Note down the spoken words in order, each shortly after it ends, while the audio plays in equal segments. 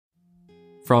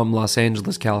From Los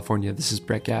Angeles, California, this is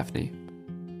Brett Gaffney.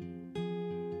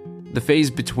 The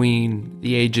phase between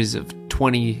the ages of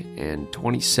 20 and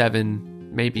 27,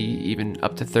 maybe even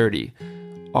up to 30,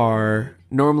 are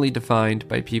normally defined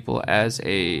by people as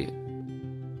a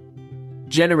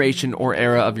generation or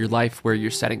era of your life where you're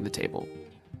setting the table.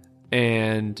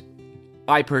 And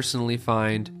I personally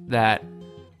find that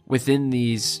within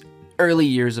these early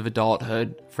years of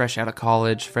adulthood, fresh out of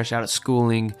college, fresh out of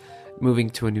schooling, moving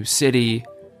to a new city,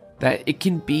 that it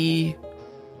can be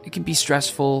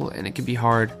stressful and it can be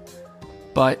hard,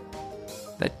 but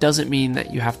that doesn't mean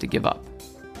that you have to give up.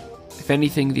 If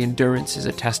anything, the endurance is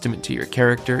a testament to your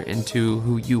character and to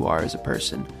who you are as a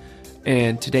person.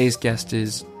 And today's guest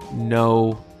is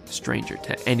no stranger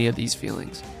to any of these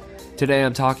feelings. Today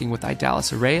I'm talking with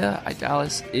Idalis Araya.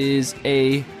 Idalis is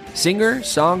a singer,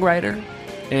 songwriter,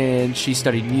 and she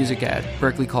studied music at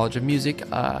Berklee College of Music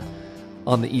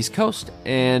on the East Coast.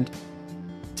 And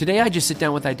today I just sit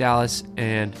down with Idalis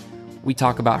and we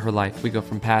talk about her life. We go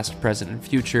from past, present, and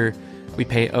future. We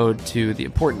pay ode to the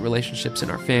important relationships in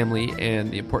our family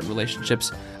and the important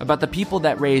relationships about the people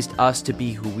that raised us to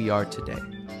be who we are today.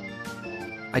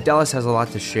 Idalis has a lot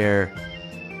to share,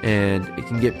 and it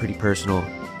can get pretty personal.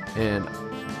 And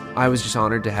I was just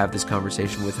honored to have this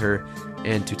conversation with her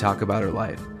and to talk about her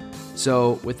life.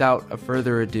 So without a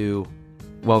further ado,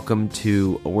 welcome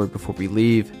to A Word Before We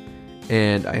Leave.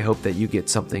 And I hope that you get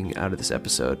something out of this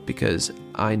episode because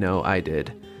I know I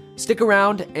did. Stick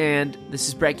around, and this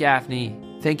is Brett Gaffney.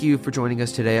 Thank you for joining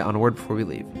us today on A Word Before We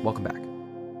Leave. Welcome back.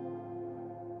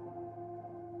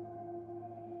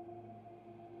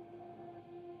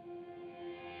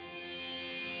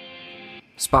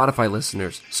 Spotify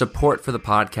listeners, support for the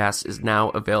podcast is now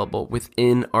available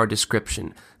within our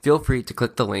description. Feel free to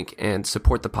click the link and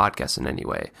support the podcast in any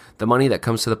way. The money that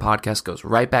comes to the podcast goes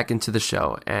right back into the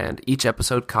show, and each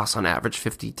episode costs on average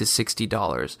 $50 to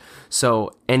 $60.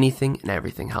 So anything and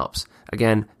everything helps.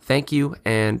 Again, thank you,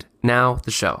 and now the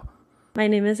show. My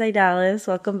name is Idalis.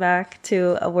 Welcome back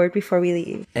to A Word Before We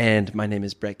Leave. And my name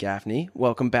is Brett Gaffney.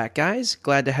 Welcome back, guys.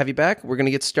 Glad to have you back. We're going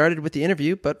to get started with the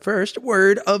interview, but first,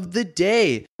 word of the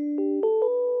day.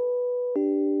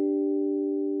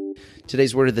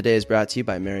 Today's word of the day is brought to you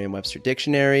by Merriam-Webster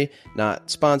Dictionary.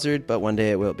 Not sponsored, but one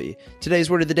day it will be. Today's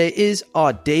word of the day is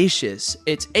audacious.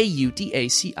 It's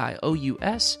audacious.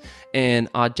 And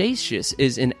audacious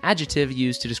is an adjective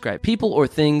used to describe people or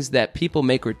things that people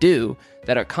make or do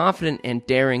that are confident and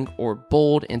daring or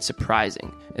bold and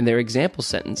surprising. And their example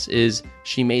sentence is,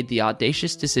 she made the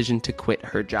audacious decision to quit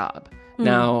her job.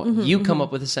 Now, you come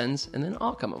up with a sentence, and then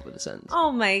I'll come up with a sentence.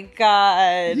 Oh my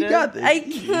God. You got this. I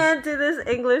can't do this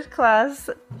English class.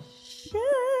 Shit.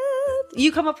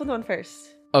 You come up with one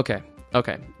first. Okay.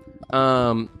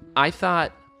 I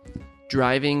thought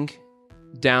driving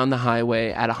down the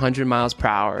highway at 100 miles per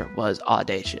hour was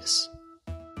audacious.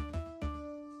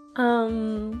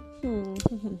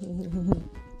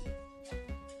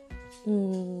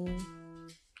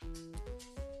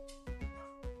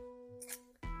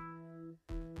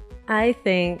 I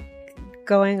think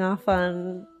going off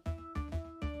on,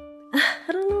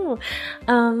 I don't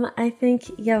know. I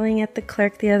think yelling at the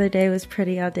clerk the other day was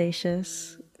pretty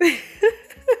audacious.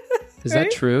 Is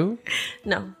that true?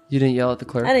 No. You didn't yell at the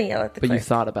clerk? I didn't yell at the clerk. But you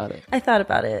thought about it? I thought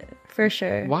about it, for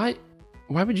sure. Why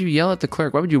would you yell at the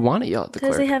clerk? Why would you want to yell at the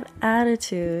clerk? Because they have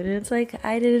attitude. And it's like,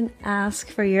 I didn't ask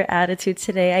for your attitude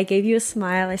today. I gave you a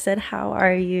smile. I said, how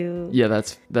are you? Yeah,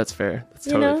 that's fair. That's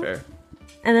totally fair.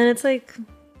 And then it's like,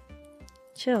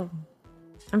 chill.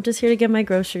 I'm just here to get my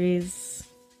groceries.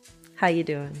 How you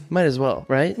doing? Might as well,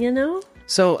 right? You know?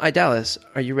 So, Idalis,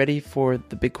 are you ready for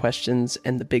the big questions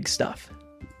and the big stuff?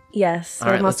 Yes.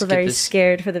 I'm also very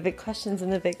scared for the big questions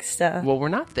and the big stuff. Well, we're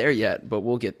not there yet, but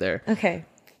we'll get there. Okay.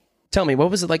 Tell me, what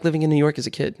was it like living in New York as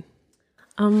a kid?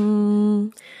 I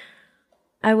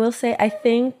will say, I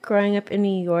think growing up in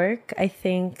New York, I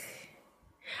think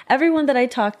everyone that I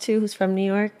talk to who's from New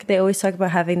York, they always talk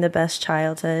about having the best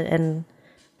childhood. And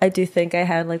I do think I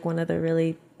had like one of the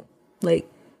really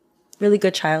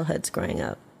good childhoods growing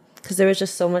up. Because there was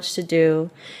just so much to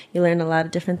do. You learn a lot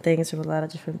of different things from a lot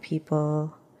of different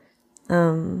people.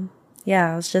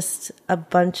 Yeah, it was just a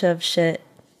bunch of shit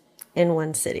in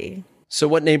one city. So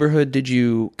what neighborhood did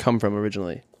you come from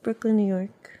originally? Brooklyn, New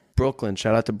York. Brooklyn.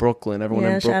 Shout out to Brooklyn. Everyone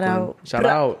in Brooklyn. Shout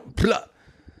out. Blah.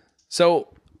 So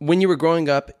when you were growing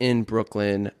up in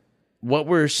Brooklyn, what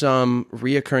were some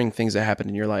reoccurring things that happened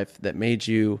in your life that made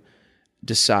you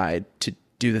decide to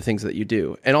do the things that you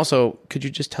do? And also, could you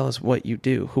just tell us what you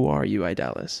do? Who are you,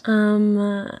 Idalis?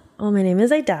 Well, my name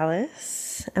is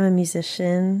Idalis. I'm a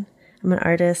musician. I'm an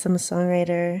artist. I'm a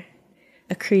songwriter,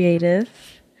 a creative.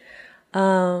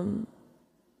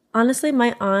 Honestly,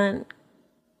 my aunt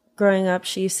growing up,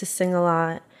 she used to sing a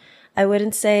lot. I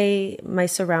wouldn't say my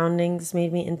surroundings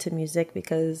made me into music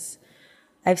because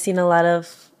I've seen a lot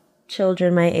of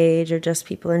children my age or just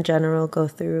people in general go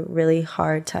through really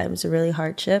hard times or really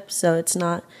hardships. So it's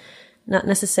not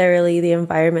necessarily the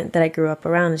environment that I grew up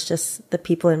around. It's just the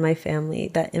people in my family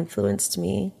that influenced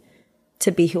me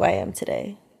to be who I am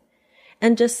today.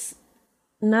 And just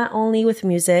not only with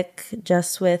music,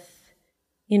 just with,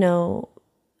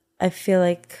 I feel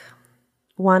like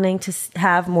wanting to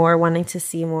have more, wanting to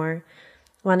see more,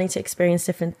 wanting to experience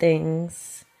different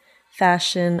things,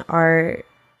 fashion, art,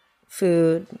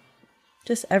 food,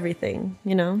 just everything,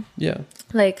 Yeah.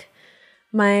 Like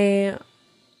my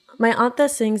aunt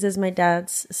that sings is my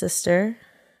dad's sister,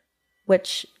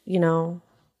 which,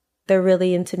 they're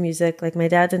really into music. Like my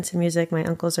dad's into music, my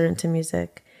uncles are into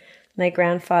music. My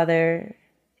grandfather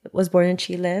was born in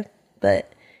Chile,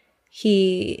 but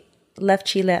he left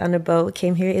Chile on a boat,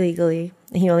 came here illegally,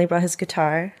 and he only brought his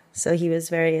guitar. So he was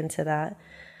very into that.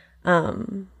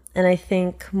 And I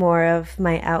think more of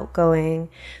my outgoing,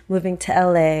 moving to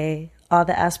LA, all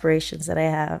the aspirations that I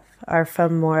have are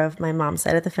from more of my mom's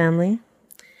side of the family.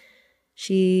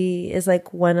 She is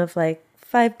like one of like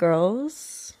 5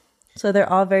 girls. So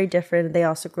they're all very different. They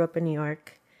also grew up in New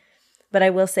York. But I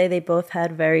will say they both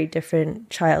had very different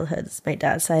childhoods, my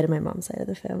dad's side and my mom's side of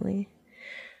the family.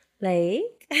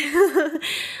 Like,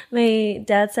 my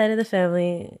dad's side of the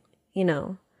family,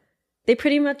 they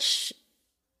pretty much,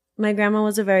 my grandma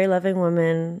was a very loving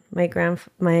woman. My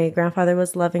grandfather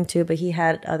was loving too, but he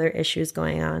had other issues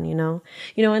going on,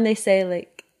 when they say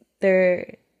like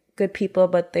they're good people,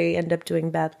 but they end up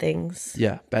doing bad things.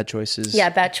 Yeah, bad choices. Yeah,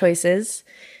 bad choices.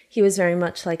 He was very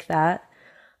much like that.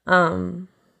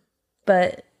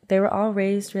 But they were all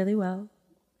raised really well.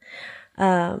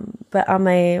 But on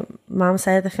my mom's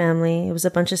side of the family, it was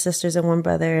a bunch of sisters and one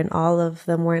brother, and all of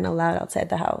them weren't allowed outside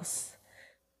the house.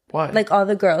 Why? Like all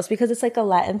the girls, because it's like a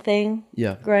Latin thing.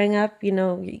 Yeah. Growing up,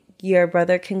 your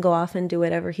brother can go off and do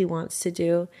whatever he wants to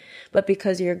do. But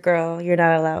because you're a girl, you're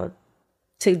not allowed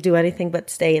to do anything but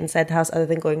stay inside the house other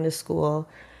than going to school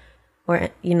or,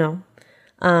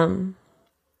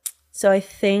 So I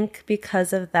think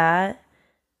because of that,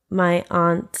 my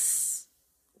aunts,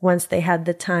 once they had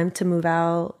the time to move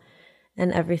out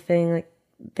and everything, like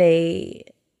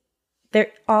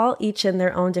they're all each in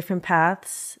their own different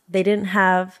paths. They didn't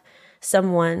have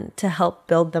someone to help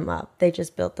build them up. They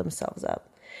just built themselves up.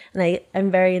 And I'm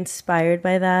very inspired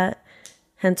by that.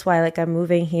 Hence why like I'm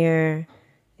moving here,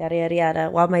 yada, yada, yada.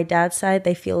 While my dad's side,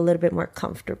 they feel a little bit more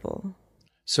comfortable.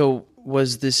 So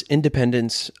was this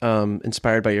independence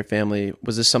inspired by your family?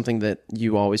 Was this something that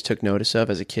you always took notice of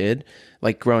as a kid?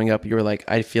 Like growing up, you were like,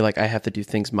 I feel like I have to do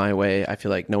things my way. I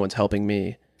feel like no one's helping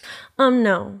me.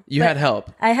 No. You had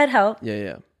help. I had help.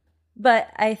 Yeah. But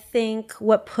I think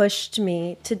what pushed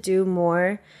me to do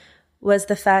more was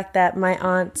the fact that my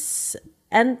aunts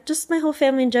and just my whole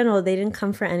family in general, they didn't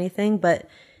come for anything, but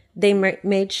they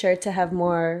made sure to have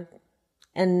more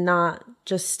and not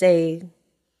just stay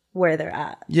where they're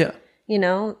at. Yeah.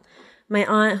 My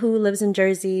aunt who lives in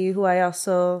Jersey, who I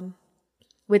also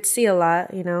would see a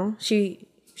lot, she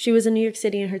was in New York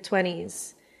City in her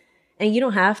 20s. And you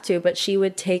don't have to, but she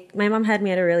would my mom had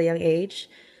me at a really young age.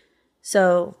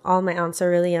 So all my aunts are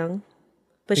really young.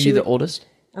 But Are you the oldest?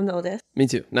 I'm the oldest. Me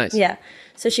too. Nice. Yeah.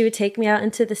 So she would take me out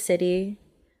into the city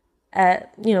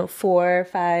at, 4 or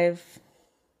 5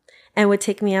 and would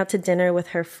take me out to dinner with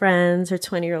her friends, her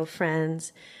 20-year-old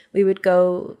friends. We would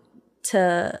go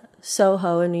to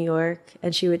Soho in New York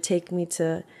and she would take me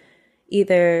to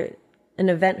either an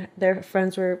event their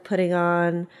friends were putting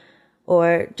on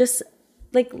or just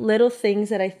like little things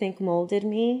that I think molded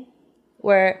me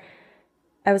where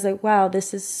I was like, wow,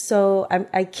 this is so,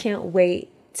 I can't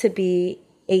wait to be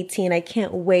 18. I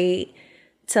can't wait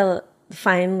to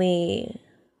finally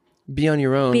be on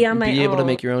your own. Be on my own. Be able to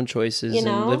make your own choices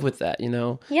and live with that,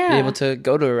 Yeah. Be able to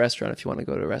go to a restaurant if you want to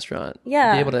go to a restaurant.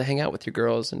 Yeah. Be able to hang out with your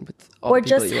girls and with all or the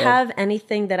people just that you have love.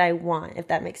 anything that I want, if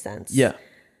that makes sense. Yeah.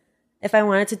 If I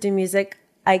wanted to do music,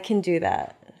 I can do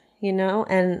that,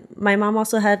 And my mom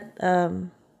also has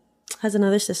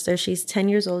another sister. She's 10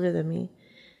 years older than me.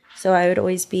 So I would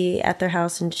always be at their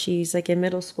house and she's like in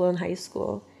middle school and high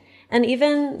school. And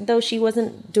even though she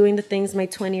wasn't doing the things my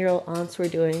 20-year-old aunts were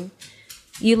doing,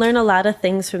 you learn a lot of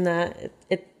things from that.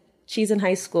 She's in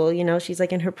high school, she's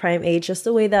like in her prime age, just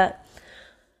the way that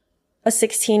a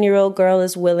 16-year-old girl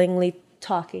is willingly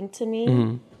talking to me.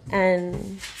 Mm-hmm.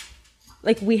 And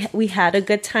like we had a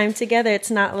good time together.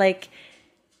 It's not like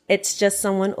it's just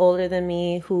someone older than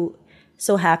me who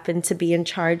so happened to be in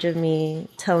charge of me,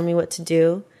 telling me what to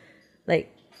do.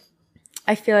 like,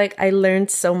 I feel like I learned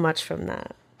so much from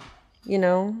that. You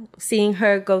know, seeing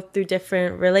her go through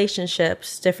different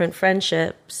relationships, different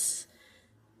friendships.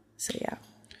 So, yeah.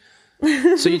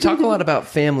 So you talk a lot about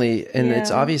family, and Yeah.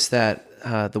 it's obvious that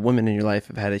the women in your life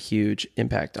have had a huge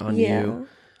impact on you.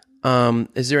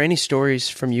 Is there any stories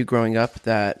from you growing up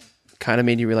that kind of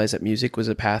made you realize that music was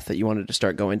a path that you wanted to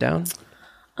start going down?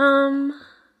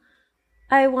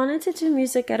 I wanted to do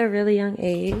music at a really young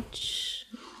age.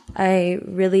 I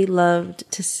really loved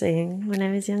to sing when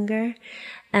I was younger.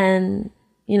 And,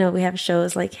 you know, we have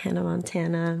shows like Hannah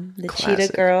Montana, the Classic.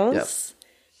 Cheetah Girls,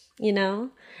 you know?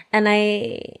 And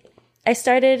I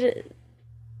started,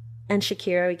 and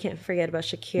Shakira, we can't forget about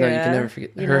Shakira. No, you can never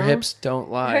forget. Her hips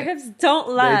don't lie. Her hips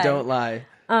don't lie. They don't lie.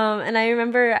 And I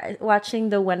remember watching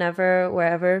the Whenever,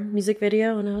 Wherever music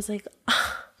video, and I was like,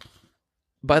 oh,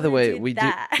 by the way, we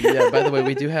that. do. Yeah. By the way,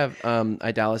 we do have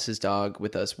Idalis' dog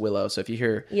with us, Willow. So if you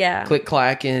hear click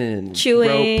clacking and chewing,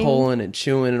 rope pulling and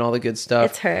chewing and all the good stuff,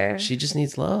 it's her. She just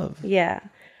needs love. Yeah.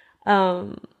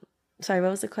 Sorry, what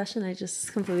was the question? I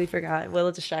just completely forgot.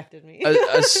 Willow distracted me.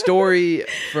 a story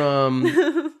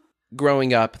from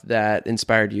growing up that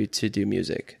inspired you to do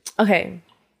music. Okay.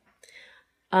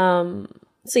 So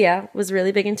yeah, was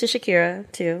really big into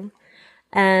Shakira too,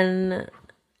 and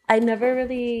I never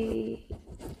really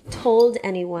told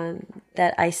anyone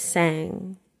that I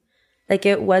sang. Like,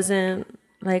 it wasn't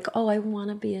like, oh, I want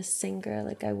to be a singer.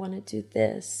 Like, I want to do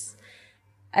this.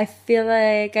 I feel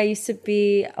like I used to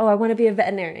be, oh, I want to be a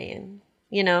veterinarian,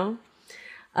 you know?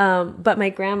 But my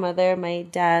grandmother, my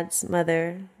dad's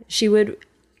mother, she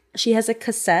has a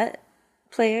cassette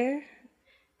player,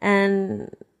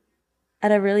 and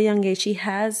at a really young age, she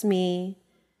has me,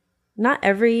 not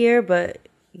every year, but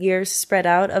years spread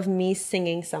out of me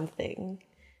singing something.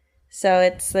 So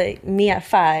it's like me at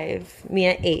 5, me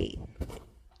at 8,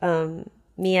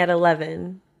 me at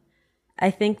 11.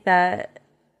 I think that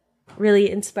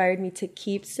really inspired me to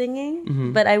keep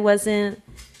singing, but I wasn't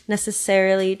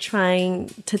necessarily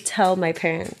trying to tell my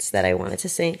parents that I wanted to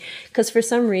sing, because for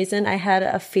some reason I had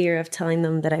a fear of telling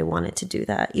them that I wanted to do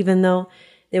that, even though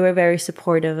they were very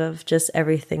supportive of just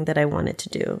everything that I wanted to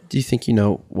do. Do you think you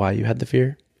know why you had the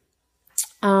fear?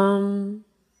 No.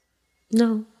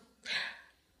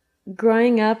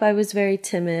 Growing up, I was very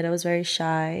timid. I was very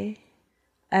shy.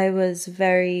 I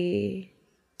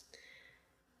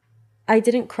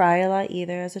didn't cry a lot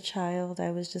either as a child.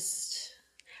 I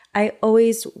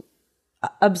always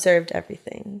observed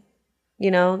everything. You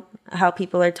know, how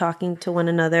people are talking to one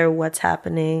another, what's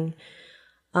happening.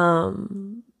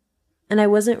 And I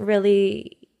wasn't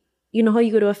really, you know how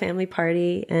you go to a family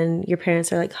party and your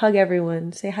parents are like, hug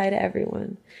everyone, say hi to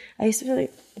everyone. I used to be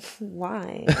like,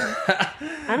 why?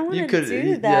 I don't want to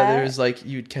do that. Yeah, there's like,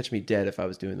 you'd catch me dead if I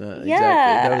was doing that. Yeah.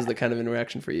 Exactly. That was the kind of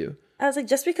interaction for you. I was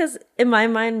like, in my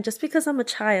mind, just because I'm a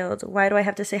child, why do I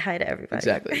have to say hi to everybody?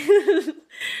 Exactly.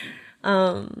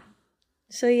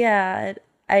 So yeah,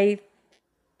 I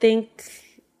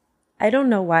don't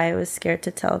know why I was scared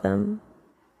to tell them,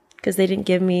 because they didn't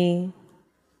give me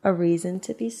a reason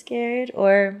to be scared,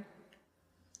 or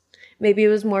maybe it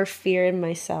was more fear in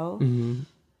myself. Mm-hmm.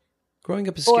 Growing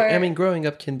up is scary. I mean, growing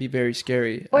up can be very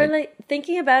scary. Or like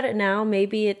thinking about it now,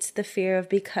 maybe it's the fear of,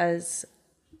 because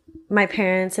my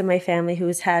parents and my family,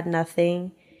 who's had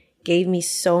nothing, gave me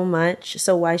so much.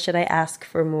 So why should I ask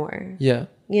for more? Yeah.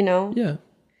 You know? Yeah.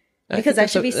 Because I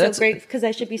should be so great. Because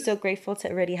I should be so grateful to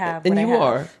already have. And what you I have.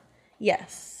 are.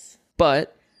 Yes.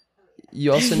 But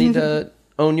you also need to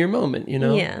own your moment. You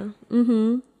know. Yeah.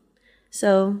 Mm-hmm.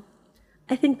 So,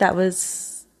 I think that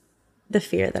was the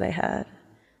fear that I had.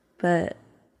 But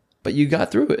you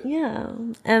got through it. Yeah.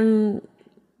 And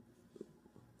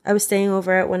I was staying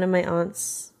over at one of my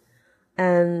aunts,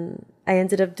 and I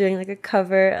ended up doing like a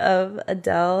cover of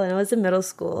Adele, and I was in middle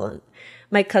school. And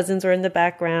my cousins were in the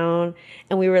background,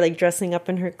 and we were like dressing up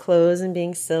in her clothes and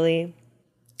being silly.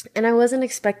 And I wasn't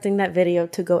expecting that video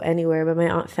to go anywhere, but my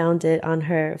aunt found it on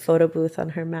her photo booth on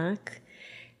her Mac,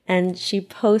 and she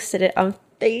posted it on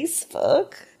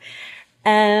Facebook.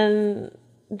 And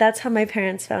that's how my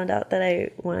parents found out that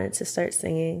I wanted to start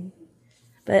singing.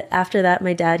 But after that,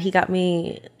 my dad, he got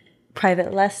me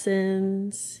private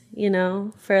lessons, you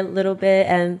know, for a little bit.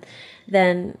 And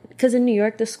then, because in New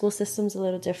York, the school system's a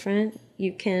little different.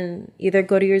 You can either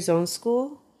go to your zone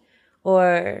school,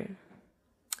 or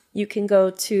you can go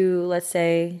to, let's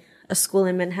say, a school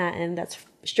in Manhattan that's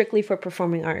strictly for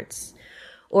performing arts.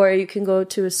 Or you can go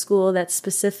to a school that's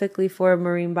specifically for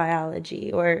marine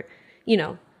biology, or, you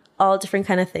know, all different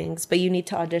kind of things, but you need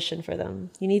to audition for them.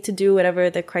 You need to do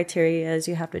whatever the criteria is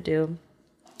you have to do.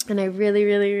 And I really,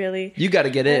 really, really... You got to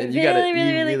get in. You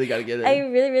really got to get in. I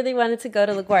really, really wanted to go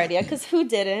to LaGuardia because who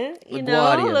didn't?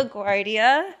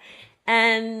 LaGuardia.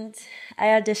 And I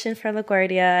auditioned for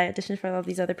LaGuardia. I auditioned for all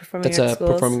these other performing arts schools. That's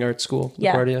a performing arts school,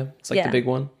 LaGuardia? It's like the big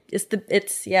one? It's the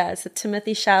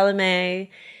Timothée Chalamet.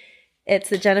 It's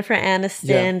the Jennifer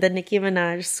Aniston, the Nicki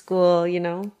Minaj school, you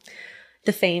know,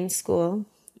 the Fame school.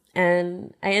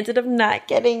 And I ended up not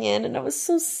getting in, and I was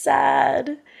so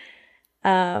sad.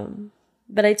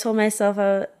 But I told myself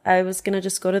I was going to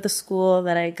just go to the school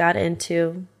that I got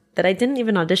into, that I didn't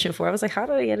even audition for. I was like, how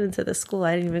did I get into this school?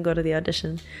 I didn't even go to the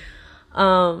audition.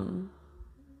 I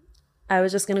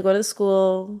was just going to go to the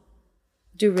school,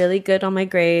 do really good on my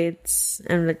grades,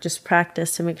 and like just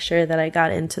practice to make sure that I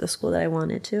got into the school that I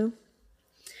wanted to.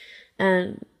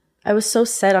 And I was so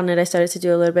set on it, I started to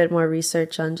do a little bit more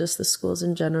research on just the schools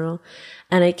in general.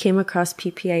 And I came across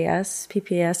PPAS.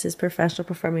 PPAS is Professional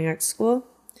Performing Arts School.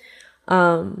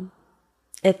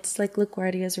 It's like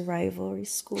LaGuardia's rivalry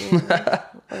school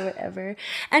or whatever.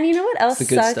 And you know what else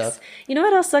sucks? Stuff. You know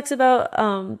what else sucks about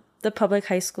the public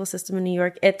high school system in New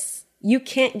York? It's you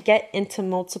can't get into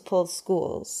multiple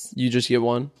schools. You just get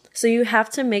one? So you have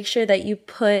to make sure that you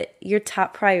put your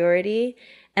top priority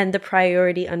and the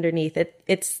priority underneath it.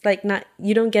 It's like not,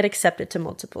 you don't get accepted to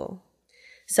multiple.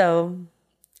 So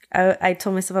I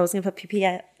told myself I was going to put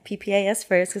PPAS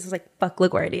first because I was like, fuck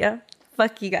LaGuardia.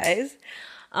 Fuck you guys.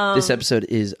 This episode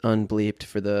is unbleeped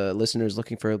for the listeners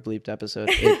looking for a bleeped episode.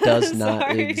 It does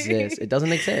not exist. It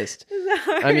doesn't exist.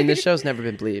 Sorry. I mean, this show's never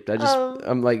been bleeped.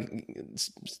 I'm like,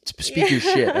 speak your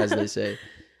shit, as they say.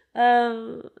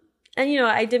 And, you know,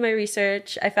 I did my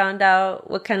research. I found out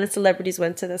what kind of celebrities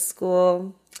went to this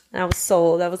school. And I was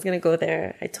sold. I was going to go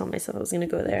there. I told myself I was going to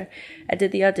go there. I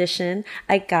did the audition.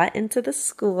 I got into the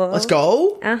school. Let's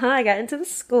go. I got into the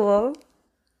school.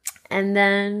 And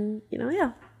then, you know,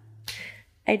 yeah.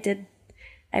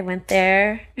 I went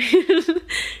there. It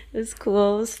was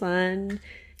cool. It was fun.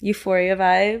 Euphoria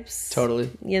vibes. Totally.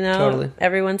 You know? Totally.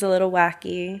 Everyone's a little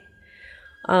wacky.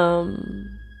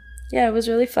 Yeah, it was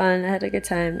really fun. I had a good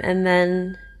time. And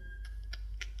then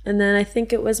I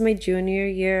think it was my junior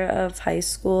year of high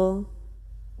school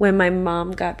when my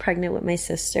mom got pregnant with my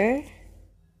sister.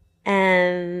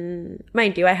 And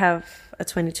mind you, I have a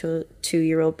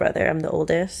 22-year-old brother. I'm the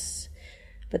oldest.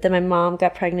 But then my mom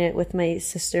got pregnant with my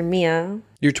sister, Mia.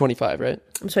 You're 25, right?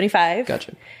 I'm 25.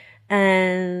 Gotcha.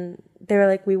 And they were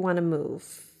like, we want to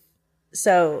move.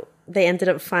 So they ended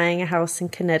up buying a house in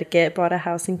Connecticut, bought a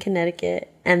house in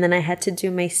Connecticut. And then I had to do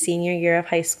my senior year of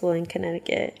high school in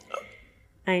Connecticut.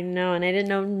 I know. And I didn't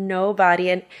know nobody.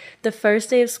 And the first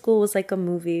day of school was like a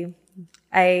movie.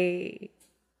 I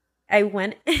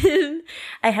went in.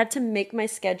 I had to make my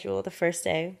schedule the first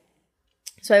day.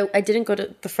 So I didn't go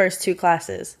to the first two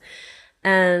classes.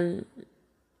 And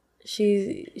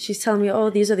she's telling me,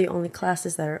 oh, these are the only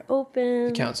classes that are open.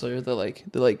 The counselor,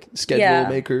 the schedule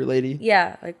maker lady.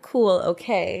 Yeah, like, cool,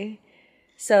 okay.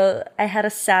 So I had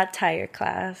a satire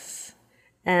class.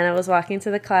 And I was walking to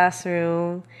the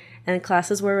classroom. And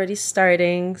classes were already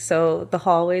starting. So the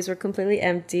hallways were completely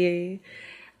empty.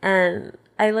 And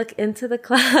I look into the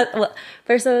class. Well,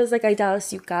 first I was like,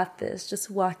 Idalis, you got this.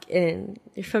 Just walk in.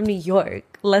 You're from New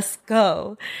York. Let's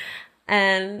go.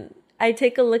 And I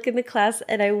take a look in the class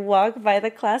and I walk by the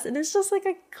class and it's just like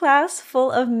a class full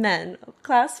of men, a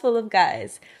class full of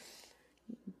guys.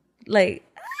 Like,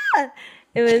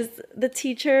 it was, the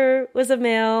teacher was a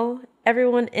male.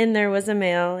 Everyone in there was a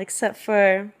male except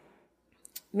for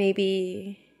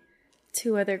maybe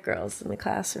 2 other girls in the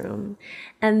classroom.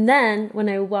 And then when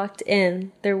I walked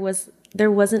in, there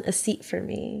wasn't a seat for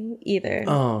me either.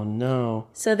 Oh no.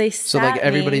 So they sat. So like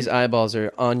everybody's eyeballs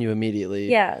are on you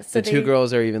immediately. Yeah. So the 2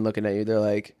 girls are even looking at you. They're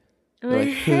like,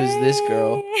 who's this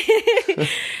girl?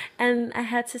 And I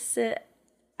had to sit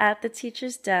at the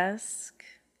teacher's desk.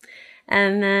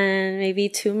 And then maybe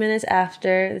 2 minutes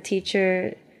after, the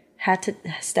teacher had to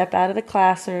step out of the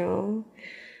classroom.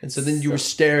 And so then you were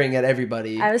staring at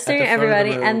everybody. I was staring at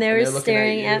everybody, and they were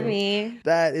staring at me.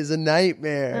 That is a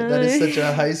nightmare. That is such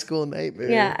a high school nightmare.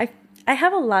 Yeah, I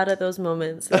have a lot of those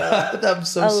moments. I'm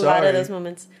so sorry. A lot of those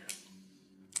moments.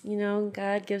 You know,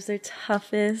 God gives their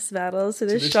toughest battles to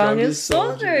their strongest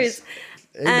soldiers.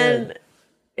 And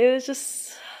it was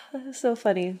just so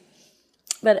funny.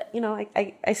 But, you know,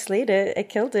 I slayed it. I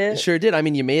killed it. You sure did. I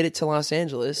mean, you made it to Los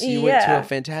Angeles. You went to a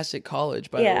fantastic college,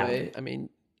 by the way. I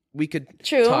mean... We could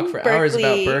talk for hours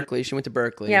about Berkeley. She went to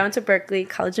Berkeley. Yeah, I went to Berkeley,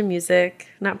 College of Music.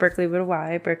 Not Berkeley with a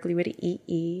Y, Berkeley with an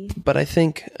E-E. But I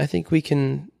think we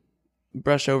can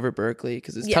brush over Berkeley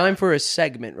because it's time for a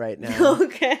segment right now.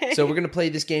 Okay. So we're going to play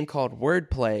this game called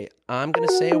Wordplay. I'm going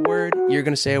to say a word. You're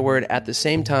going to say a word at the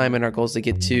same time, and our goal is to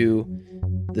get to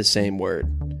the same word.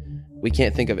 We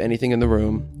can't think of anything in the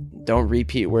room. Don't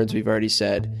repeat words we've already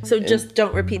said. So just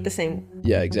don't repeat the same.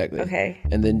 Yeah, exactly. Okay.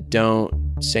 And then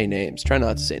don't say names. Try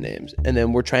not to say names. And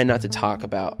then we're trying not to talk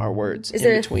about our words in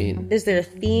between. Is there a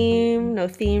theme? No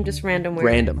theme, just random words.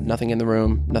 Random. Nothing in the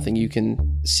room. Nothing you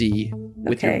can see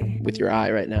with your eye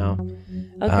right now.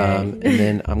 Okay. And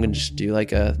then I'm going to just do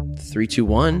like a 3, 2,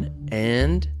 1,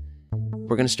 and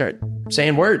we're going to start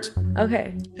saying words.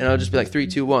 Okay. And I'll just be like 3,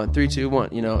 2, 1, 3, 2, 1.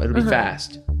 You know, it'll be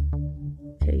fast.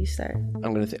 Okay, you start.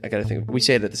 I gotta think. We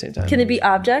say it at the same time. Can it be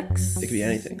objects? It could be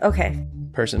anything. Okay.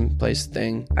 Person, place,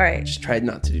 thing. All right. Just try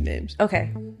not to do names.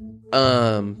 Okay.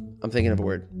 I'm thinking of a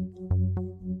word.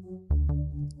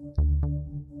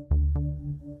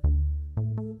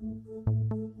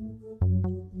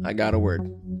 I got a word.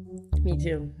 Me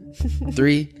too.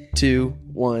 3, 2,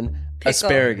 1. Pickle.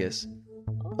 Asparagus.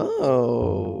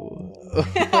 Oh.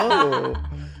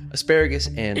 Asparagus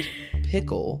and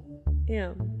pickle.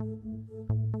 Yeah.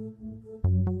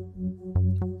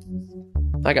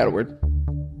 I got a word.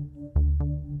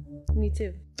 Me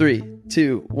too. 3,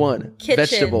 2, 1.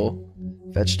 Kitchen.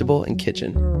 Vegetable and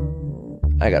kitchen.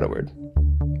 I got a word.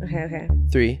 Okay.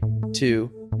 3, 2,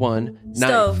 1. Knife.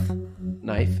 Stove.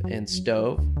 Knife and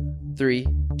stove. 3,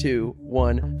 2,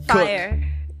 1. Fire.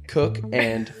 Cook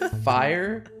and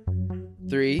fire.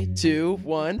 3, 2,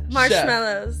 1.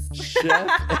 Marshmallows. Chef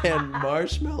and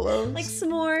marshmallows. Like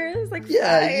s'mores. Like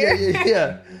fire.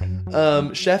 Yeah.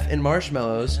 Chef and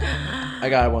marshmallows. I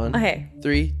got one. Okay.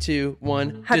 3, 2,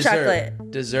 1. Hot dessert.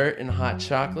 chocolate. Dessert and hot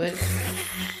chocolate.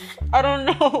 I don't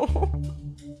know.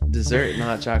 Dessert and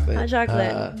hot chocolate. Hot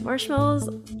chocolate. Marshmallows.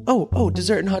 Oh,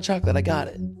 dessert and hot chocolate. I got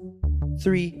it.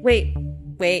 3. Wait.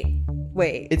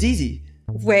 It's easy.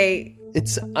 Wait.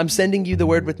 I'm sending you the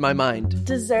word with my mind.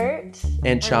 Dessert.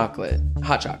 And chocolate.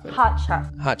 Hot chocolate. Hot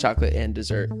chocolate. Hot chocolate and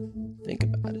dessert. Think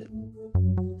about it.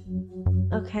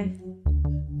 Okay.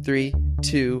 3,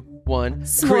 2, 1.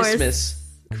 S'mores.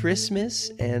 Christmas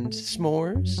and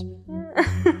s'mores.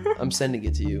 I'm sending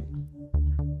it to you.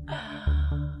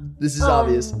 This is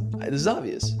obvious. This is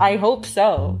obvious. I hope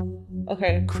so.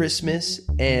 Okay. Christmas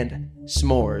and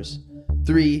s'mores.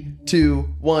 3, 2,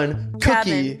 1.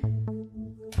 Cookie.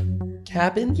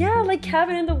 Cabin? Yeah, like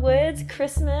Cabin in the Woods,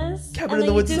 Christmas. Cabin in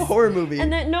the Woods is a horror movie.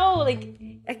 And then like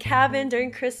a cabin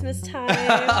during Christmas time.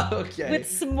 Okay. With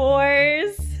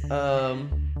s'mores.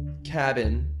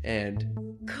 Cabin and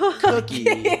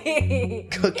cookie.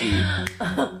 Cookie.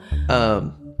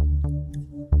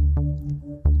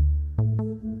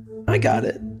 I got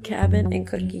it. Cabin and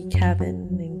cookie.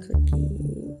 Cabin and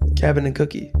cookie. Cabin and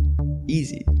cookie.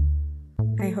 Easy.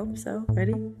 I hope so.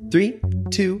 Ready? 3,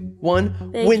 2,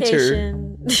 1.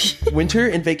 Vacation. Winter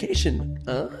and vacation.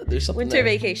 There's something Winter there.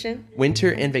 vacation.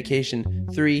 Winter and vacation.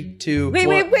 3, 2, Wait.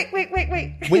 1.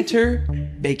 Wait. Winter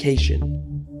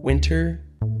vacation. Winter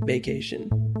vacation.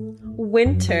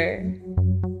 Winter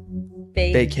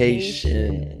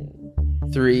Vacation.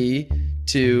 3,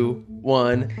 2,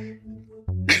 1.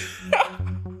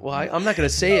 Well, I'm not going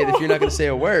to say it if you're not going to say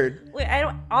a word. Wait,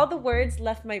 all the words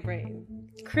left my brain.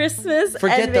 Christmas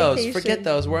Forget and those. vacation. Forget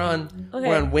those. We're on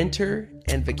winter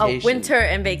and vacation. Oh, winter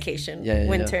and vacation. Yeah.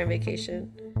 Winter and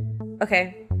vacation.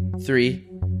 Okay. 3,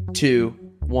 2,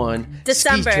 1.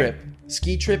 December.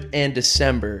 Ski trip and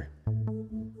December.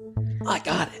 I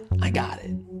got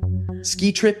it.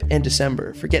 Ski trip and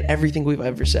December. Forget everything we've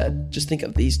ever said. Just think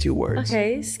of these two words.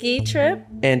 Okay. Ski trip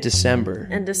And December.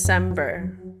 and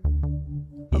December.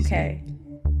 Easy. Okay.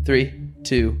 3,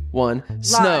 2, 1.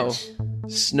 Snow. Lodge.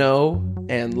 Snow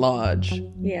and lodge.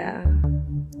 Yeah.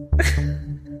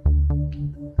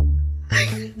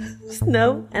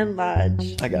 Snow and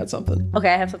lodge. I got something.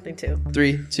 Okay, I have something too.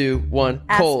 3, 2, 1.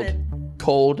 Aspen.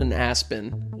 Cold and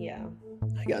aspen. Yeah.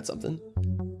 I got something.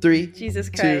 3, Jesus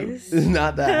 2. Christ.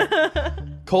 Not that.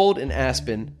 Cold and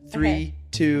aspen. 3, Okay.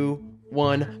 2,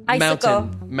 1.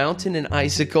 Icicle. Mountain and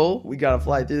icicle. We gotta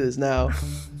fly through this now.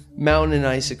 Mountain and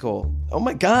icicle. Oh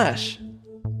my gosh.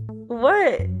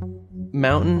 What?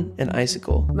 Mountain and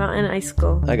icicle. Mountain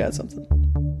icicle. I got something.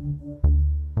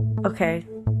 Okay.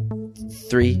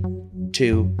 3,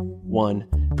 2, 1.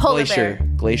 Polar Glacier. bear.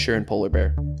 Glacier and polar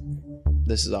bear.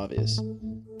 This is obvious.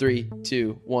 3,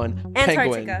 2, 1. Penguin.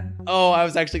 Antarctica. Oh, I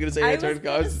was actually gonna say I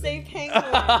Antarctica. was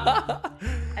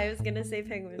gonna say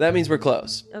penguin. That means we're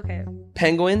close. Okay.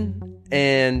 Penguin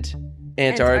and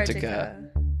Antarctica.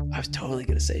 I was totally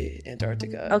gonna say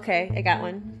Antarctica. Okay, I got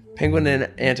one. Penguin and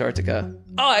Antarctica.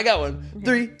 Oh, I got one.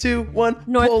 3, 2, 1.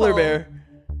 North Polar Pole. bear.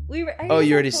 Oh,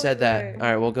 you already said that. All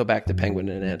right, we'll go back to penguin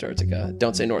and Antarctica.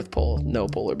 Don't say North Pole. No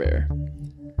polar bear.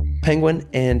 Penguin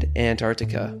and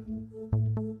Antarctica.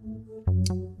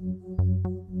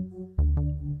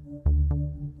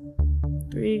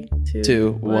 Three, Two,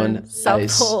 two, one. South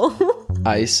Ice. Pole.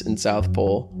 Ice and South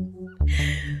Pole.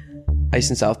 Ice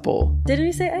and South Pole. Didn't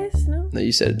we say ice? No. No,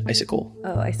 you said icicle.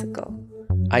 Oh, icicle.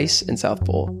 Ice and South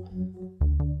Pole.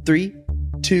 3,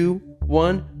 2,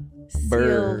 1.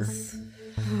 Burr. Seals.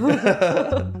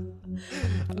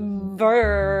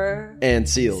 Burr. And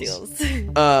seals.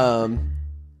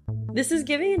 This is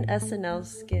giving an SNL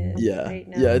skit. Yeah. Right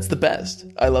now. Yeah, it's the best.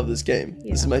 I love this game.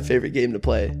 Yeah. This is my favorite game to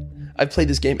play. I've played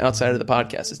this game outside of the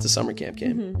podcast. It's the summer camp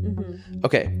game.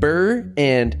 Okay, burr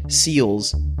and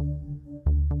seals.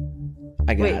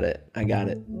 I got it.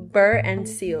 Burr and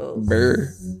seals.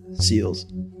 Burr, seals.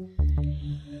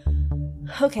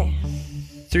 Okay.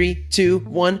 3, 2,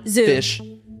 1. Zoo.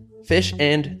 Fish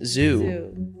and zoo.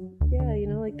 Zoo. Yeah, you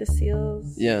know, like the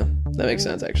seals. Yeah, that makes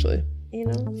sense actually. You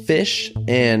know? Fish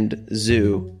and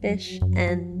zoo. Fish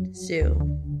and zoo.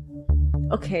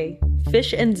 Okay,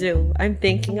 fish and zoo. I'm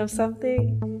thinking of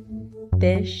something.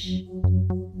 Fish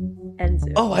and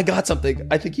zoo. Oh, I got something.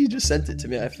 I think you just sent it to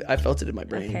me. I felt it in my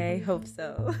brain. Okay, hope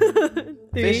so.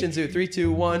 Fish and zoo. 3,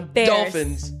 2, 1. Bears.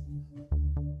 Dolphins.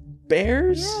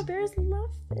 Bears? Yeah, bears love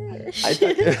fish.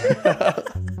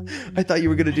 I thought you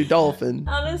were going to do dolphin.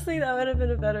 Honestly, that would have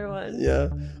been a better one. Yeah.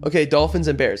 Okay, dolphins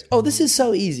and bears. Oh, this is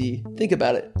so easy. Think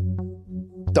about it.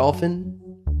 Dolphin,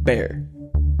 bear.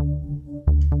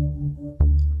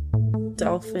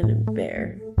 Dolphin and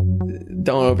bear.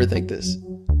 Don't overthink this.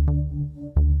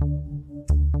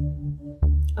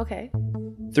 Okay.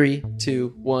 3,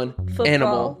 2, 1. Football.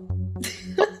 Animal.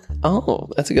 Oh,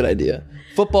 that's a good idea.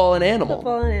 Football and animal.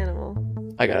 Football and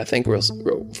animal. I gotta think real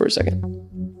for a second.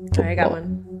 All right, I got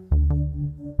one.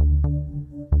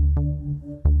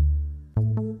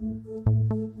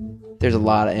 There's a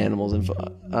lot of animals in.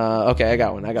 Okay, I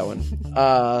got one.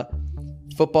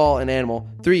 Football and animal.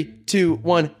 3, 2,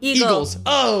 1. Eagles.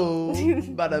 Oh,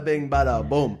 bada bing, bada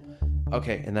boom.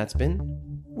 Okay, and that's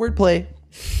been wordplay.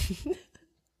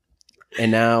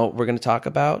 And now we're gonna talk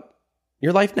about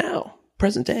your life now,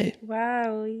 present day.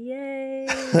 Wow! Yay!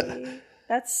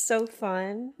 That's so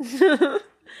fun.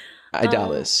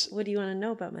 Idalis. What do you want to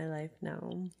know about my life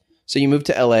now? So you moved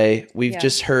to LA. We've Yeah.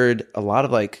 just heard a lot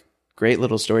of like great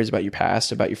little stories about your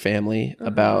past, about your family,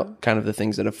 about kind of the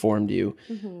things that have formed you.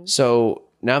 So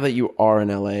now that you are in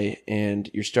LA and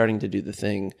you're starting to do the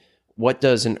thing, what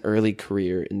does an early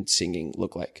career in singing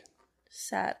look like?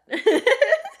 Sad.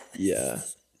 Yeah.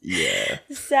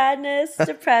 Sadness,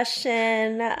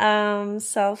 depression,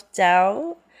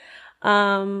 self-doubt,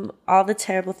 all the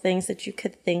terrible things that you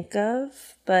could think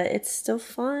of, but it's still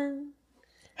fun.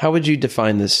 How would you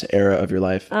define this era of your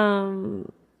life?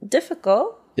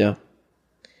 Difficult, Yeah.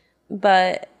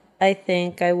 but I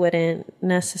think I wouldn't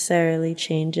necessarily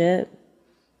change it.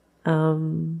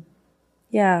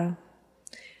 Yeah.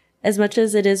 As much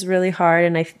as it is really hard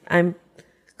and I'm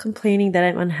complaining that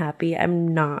I'm unhappy,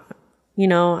 I'm not. You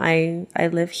know, I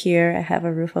live here. I have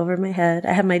a roof over my head.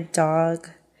 I have my dog.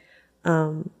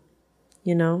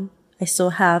 You know, I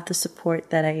still have the support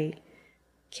that I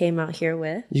came out here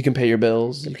with. You can pay your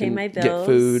bills. You Pay can my bills. get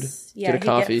food. Yeah, get a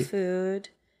coffee. Get food.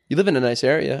 You live in a nice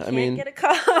area. I mean, Can't get a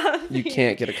coffee. you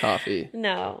can't get a coffee.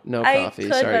 No. No I coffee.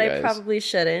 could, Sorry, but guys. I probably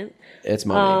shouldn't. It's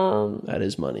money. That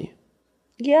is money.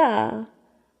 Yeah.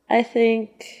 I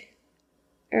think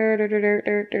I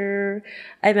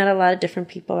met a lot of different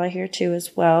people out here too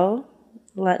as well.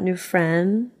 A lot of new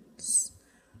friends.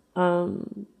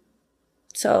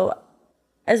 So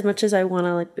as much as I want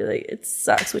to like be like, it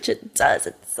sucks, which it does,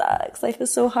 it sucks. Life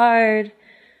is so hard.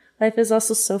 Life is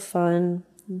also so fun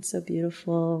and so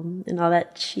beautiful and all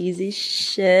that cheesy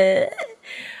shit.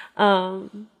 But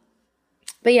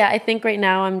yeah, I think right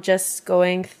now I'm just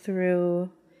going through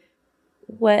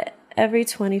what every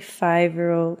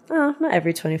 25-year-old, not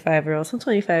every 25-year-old, some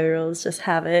 25-year-olds just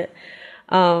have it.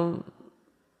 What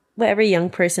every young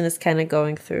person is kind of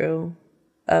going through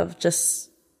of just,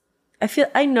 I feel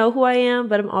I know who I am,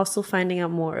 but I'm also finding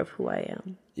out more of who I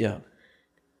am. Yeah.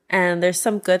 And there's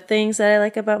some good things that I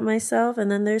like about myself, and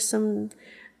then there's some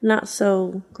not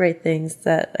so great things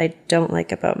that I don't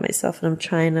like about myself, and I'm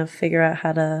trying to figure out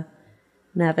how to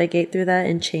navigate through that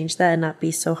and change that and not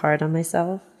be so hard on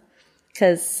myself,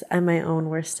 because I'm my own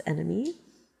worst enemy.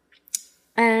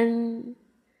 And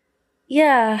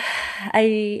yeah,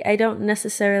 I don't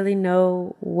necessarily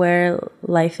know where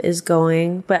life is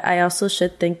going, but I also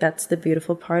should think that's the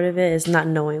beautiful part of it, is not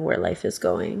knowing where life is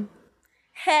going.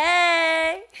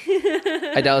 Hey!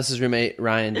 Idalis' roommate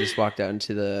Ryan just walked out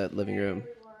into the living room.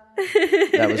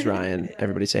 That was Ryan.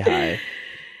 Everybody say hi.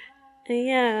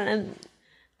 Yeah, and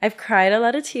I've cried a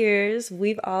lot of tears.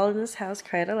 We've all in this house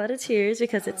cried a lot of tears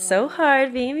because it's so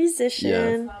hard being a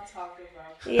musician.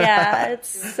 Yeah,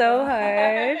 it's so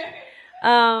hard.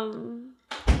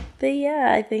 But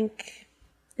yeah, I think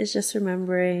it's just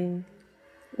remembering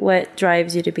what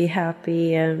drives you to be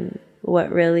happy and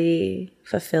what really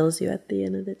fulfills you at the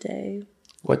end of the day.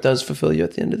 What does fulfill you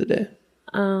at the end of the day?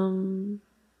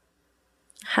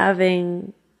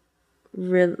 Having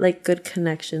like good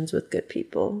connections with good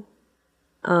people.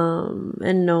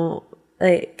 And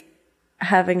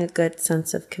having a good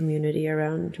sense of community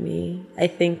around me. I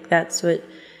think that's what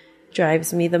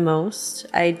drives me the most.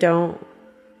 I don't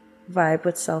vibe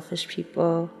with selfish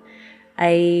people.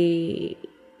 I'm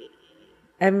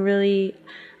really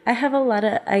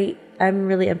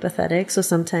empathetic, so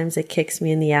sometimes it kicks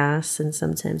me in the ass and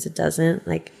sometimes it doesn't.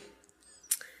 Like,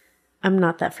 I'm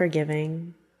not that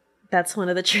forgiving. That's one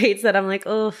of the traits that I'm like,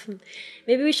 oh,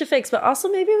 maybe we should fix, but also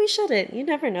maybe we shouldn't. You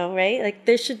never know, right? Like,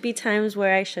 there should be times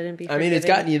where I shouldn't be forgiving. I mean, it's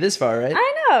gotten you this far, right?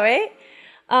 I know, right?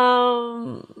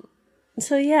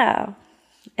 So yeah,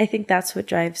 I think that's what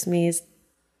drives me is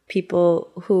people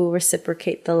who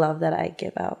reciprocate the love that I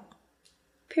give out.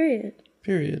 Period.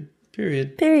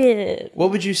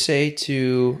 What would you say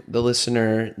to the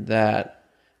listener that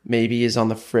maybe is on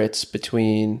the fritz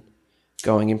between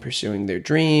going and pursuing their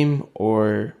dream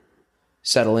or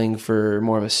settling for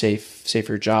more of a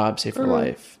safer job, safer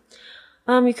life?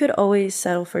 You could always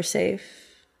settle for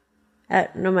safe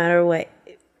at no matter what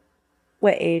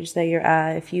age that you're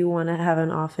at. If you want to have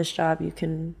an office job, you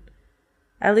can,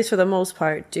 at least for the most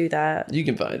part, do that. You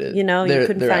can find it. You know, you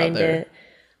can find it.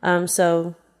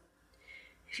 So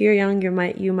if you're young,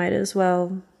 you might as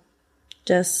well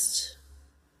just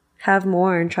have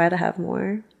more and try to have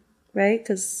more, right?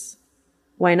 Because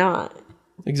why not?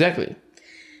 Exactly.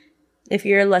 If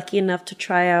you're lucky enough to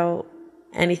try out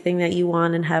anything that you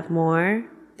want and have more,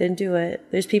 then do it.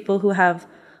 There's people who have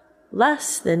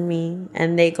less than me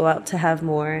and they go out to have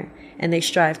more and they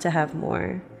strive to have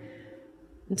more.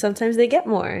 And sometimes they get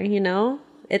more, you know?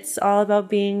 It's all about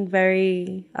being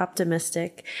very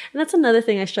optimistic. And that's another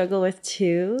thing I struggle with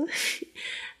too.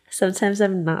 Sometimes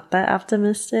I'm not that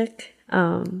optimistic,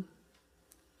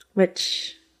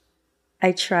 which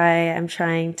I'm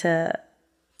trying to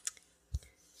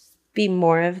be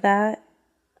more of that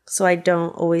so I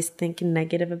don't always think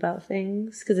negative about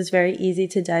things, because it's very easy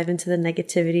to dive into the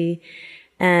negativity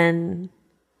and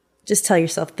just tell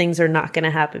yourself things are not going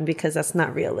to happen because that's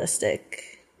not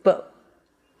realistic. But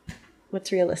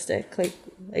what's realistic? Like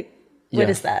what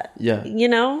is that? Yeah. You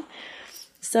know?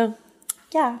 So,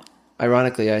 yeah.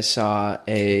 Ironically, I saw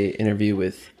a interview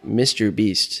with Mr.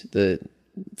 Beast, the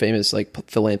famous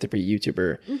philanthropy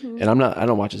YouTuber, and I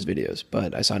don't watch his videos,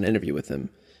 but I saw an interview with him,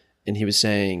 and he was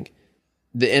saying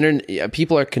the internet,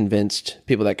 people are convinced,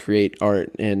 people that create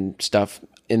art and stuff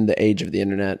in the age of the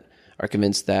internet are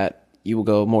convinced that you will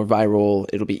go more viral.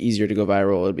 It'll be easier to go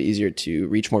viral. It'll be easier to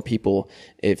reach more people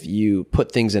if you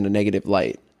put things in a negative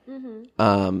light.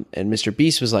 And Mr.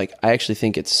 Beast was like, I actually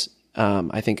think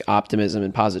I think optimism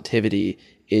and positivity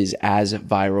is as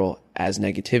viral as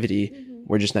negativity.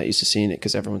 We're just not used to seeing it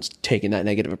because everyone's taking that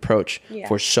negative approach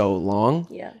for so long.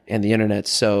 Yeah. And the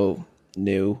internet's so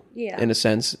new in a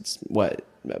sense.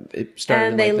 It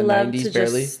started in the 90s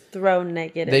barely. Just throw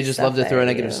negative They just love to throw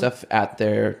negative stuff out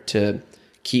there to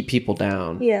keep people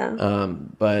down. Yeah.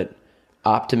 But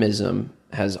optimism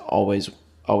has always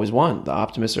won. The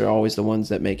optimists are always the ones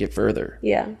that make it further.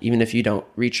 Yeah. Even if you don't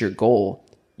reach your goal,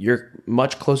 you're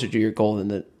much closer to your goal than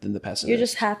the pessimist. You're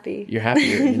just happy. You're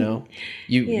happier, you know.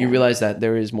 You realize that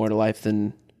there is more to life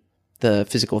than the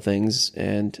physical things,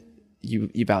 and you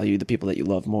value the people that you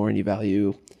love more, and you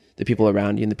value the people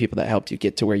around you and the people that helped you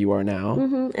get to where you are now.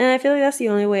 And I feel like that's the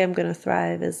only way I'm gonna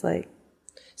thrive is like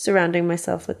surrounding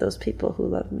myself with those people who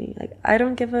love me. Like, I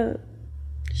don't give a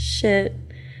shit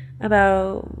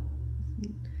about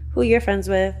who you're friends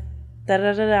with. Da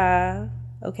da da da.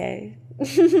 Okay.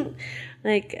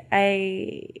 Like,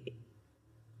 I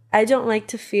don't like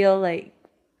to feel like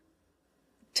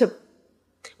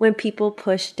when people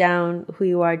push down who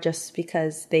you are just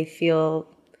because they feel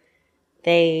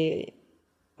they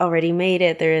already made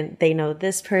it. They know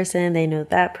this person, they know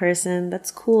that person. That's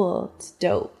cool. It's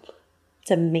dope. It's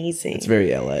amazing. It's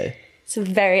very LA. It's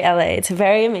very LA. It's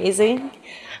very amazing.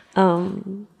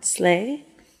 Slay.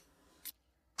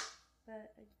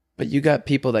 But you got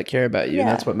people that care about you, and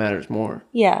that's what matters more.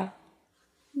 Yeah.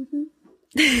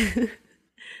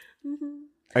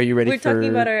 Are you ready we're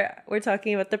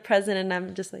talking about the present, and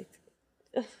I'm just like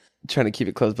trying to keep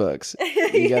it closed books.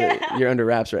 You're under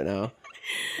wraps right now.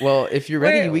 Well, if you're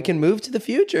ready, we can move to the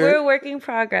future. We're a work in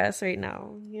progress right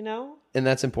now, you know? And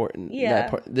that's important.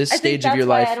 Yeah. This I stage think that's of your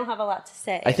why life. I don't have a lot to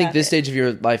say. I think about this it. stage of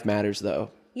your life matters,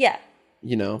 though. Yeah.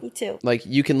 You know? Me too. Like,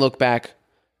 you can look back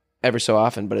ever so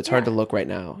often, but it's hard to look right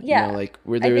now. Yeah. You know, like,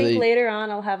 we're literally... I think later on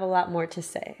I'll have a lot more to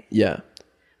say. Yeah.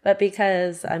 But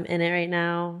because I'm in it right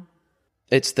now...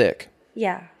 It's thick.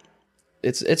 Yeah.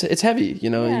 It's heavy, you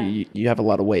know? Yeah. You have a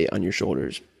lot of weight on your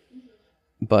shoulders.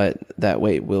 But that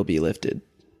weight will be lifted.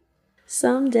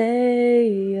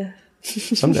 Someday.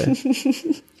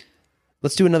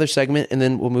 Let's do another segment, and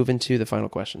then we'll move into the final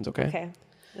questions, okay? Okay.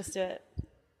 Let's do it.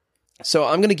 So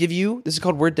I'm going to give you... This is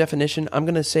called word definition. I'm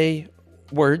going to say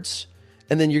words,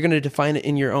 and then you're going to define it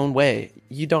in your own way.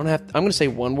 You don't have... I'm going to say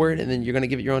one word, and then you're going to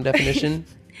give it your own definition.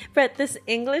 But this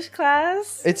English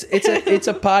class... It's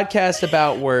a podcast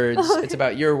about words. Okay. It's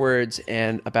about your words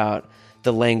and about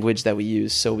the language that we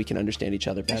use so we can understand each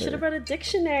other better. I should have brought a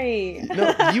dictionary.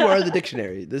 No, you are the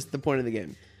dictionary. This is the point of the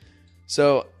game.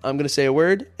 So I'm going to say a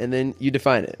word, and then you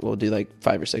define it. We'll do like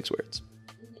 5 or 6 words.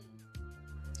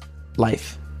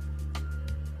 Life.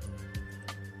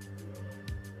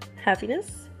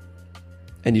 Happiness.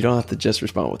 And you don't have to just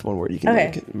respond with one word. You can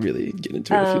like really get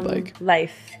into it if you'd like.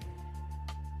 Life.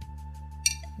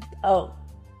 Oh,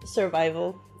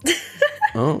 survival.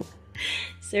 Oh.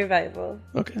 Survival.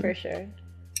 Okay. For sure.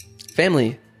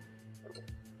 Family.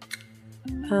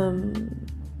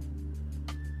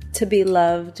 To be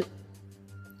loved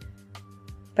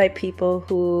by people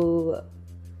who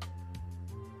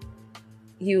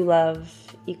you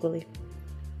love equally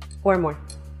or more.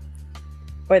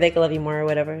 Or they can love you more or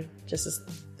whatever. Just as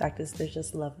fact is there's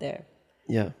just love there.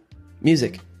 Yeah.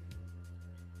 Music.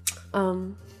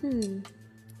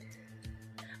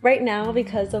 Right now,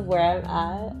 because of where I'm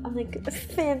at, I'm like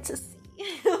fantasy.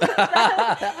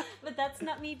 But that's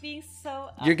not me being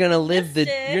so You're gonna live the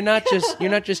you're not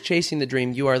just chasing the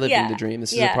dream, you are living the dream.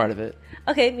 This is a part of it.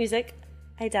 Okay, music.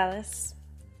 Idalis.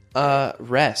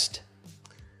 Rest.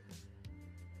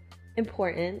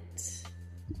 Important.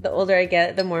 The older I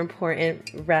get, the more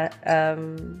important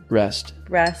Rest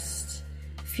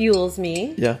fuels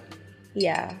me. Yeah.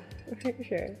 Yeah, for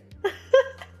sure.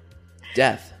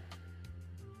 Death.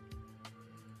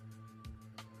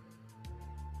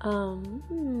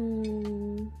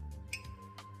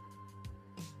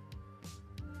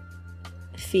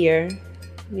 Fear.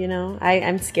 You know,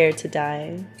 I'm scared to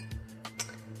die.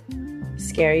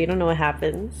 Scary. You don't know what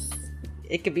happens.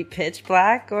 It could be pitch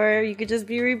black, or you could just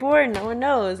be reborn. No one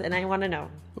knows, and I want to know.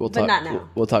 But not now.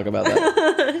 We'll talk about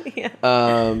that.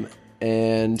 Yeah.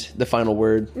 And the final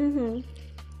word.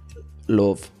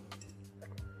 Love.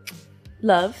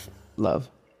 Love.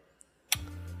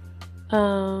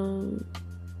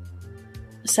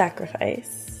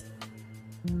 Sacrifice.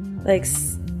 Like,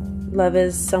 love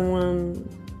is someone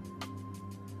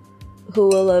who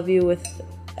will love you with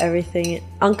everything.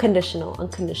 Unconditional.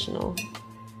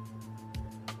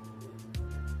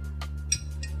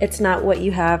 It's not what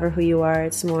you have or who you are.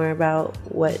 It's more about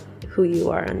who you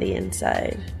are on the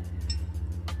inside.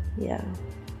 Yeah.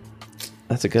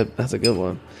 That's a good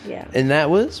one. Yeah. And that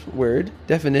was word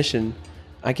definition.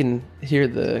 I can hear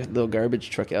the little garbage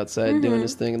truck outside doing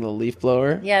this thing, a little leaf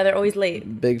blower. Yeah, they're always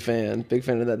late. Big fan of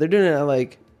that. They're doing it at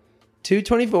like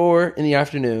 2:24 in the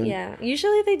afternoon. Yeah.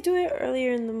 Usually they do it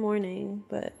earlier in the morning,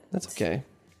 but that's okay.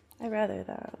 I'd rather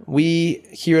that. We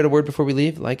here at A Word Before We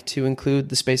Leave like to include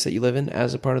the space that you live in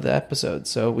as a part of the episode,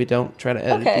 so we don't try to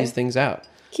edit these things out.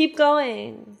 Keep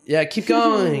going. Yeah, keep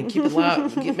going. Keep it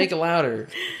loud. Make it louder.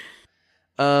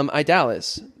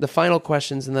 Idalis, the final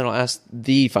questions, and then I'll ask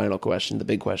the final question, the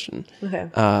big question. Okay.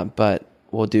 But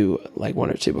we'll do like 1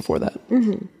 or 2 before that.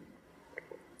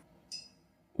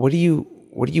 What do you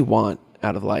want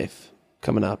out of life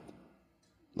coming up?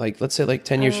 Like, let's say like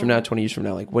 10 years from now, 20 years from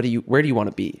now, like where do you want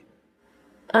to be?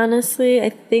 Honestly, I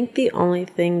think the only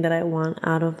thing that I want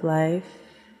out of life,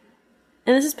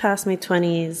 and this is past my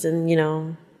 20s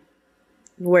and,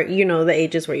 where, the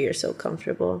ages where you're so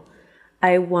comfortable.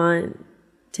 I want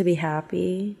to be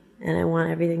happy and I want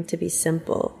everything to be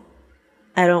simple.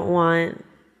 I don't want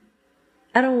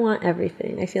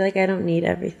everything. I feel like I don't need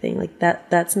everything. Like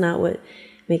that's not what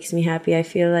makes me happy. I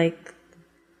feel like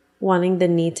wanting the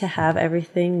need to have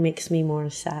everything makes me more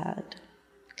sad.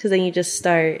 Because then you just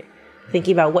start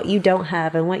thinking about what you don't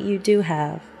have and what you do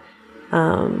have.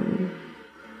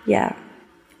 Yeah,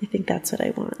 I think that's what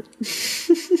I want.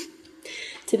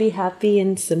 To be happy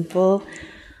and simple.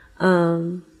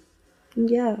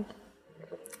 Yeah.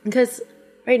 Because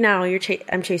right now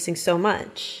I'm chasing so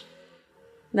much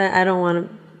that I don't want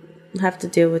to have to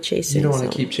deal with chasing. You don't want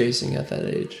to keep chasing at that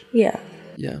age. Yeah.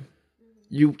 Yeah.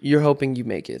 you're hoping you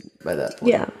make it by that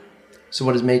point. Yeah. So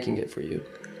what is making it for you?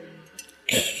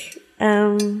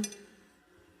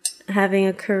 Having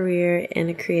a career in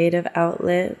a creative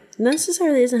outlet. Not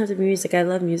necessarily doesn't have to be music. I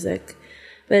love music.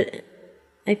 But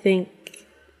I think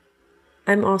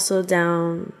I'm also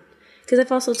down, because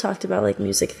I've also talked about like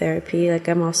music therapy. Like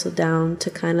I'm also down to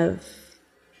kind of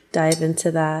dive into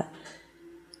that,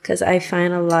 because I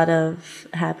find a lot of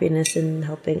happiness in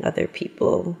helping other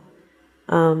people.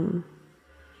 So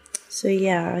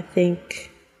yeah, I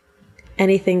think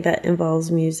anything that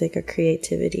involves music or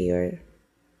creativity, or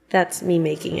that's me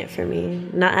making it for me.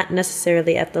 Not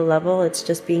necessarily at the level, it's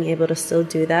just being able to still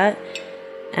do that.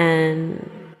 And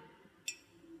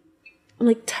I'm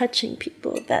like touching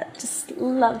people that just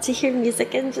love to hear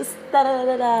music and just da da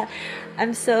da da.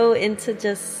 I'm so into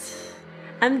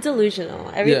I'm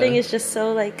delusional. Everything is just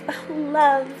so like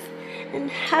love and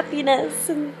happiness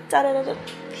and da da da da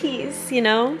peace, you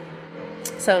know?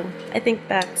 So I think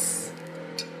that's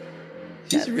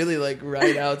She's really like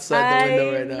right outside the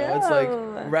window right now. It's like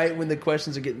right when the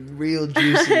questions are getting real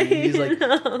juicy. He's like,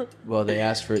 well, they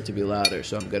asked for it to be louder,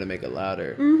 so I'm going to make it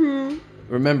louder. Mm-hmm.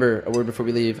 Remember, a word before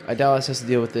we leave, Idalis has to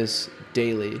deal with this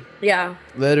daily. Yeah.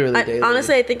 Literally daily.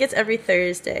 Honestly, I think it's every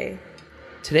Thursday.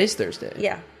 Today's Thursday.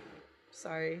 Yeah.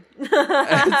 Sorry.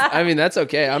 I mean, that's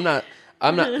okay. I'm not,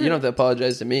 you don't have to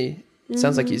apologize to me. It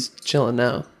sounds like he's chilling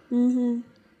now. Mm-hmm.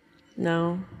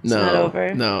 No, it's not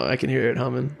over. No, I can hear it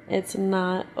humming. It's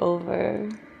not over.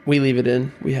 We leave it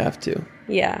in. We have to.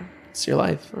 Yeah. It's your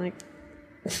life. Like,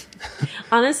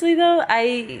 honestly, though,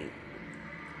 I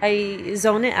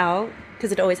zone it out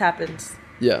because it always happens.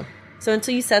 Yeah. So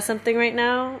until you said something right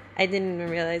now, I didn't even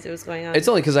realize it was going on. It's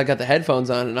only because I got the headphones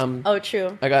on and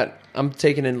true. I'm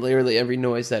taking in literally every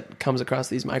noise that comes across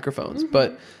these microphones. Mm-hmm.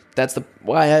 But that's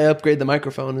why I upgrade the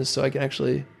microphone, is so I can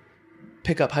actually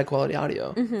pick up high quality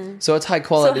audio. Mm-hmm. So it's high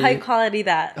quality. So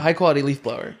high quality leaf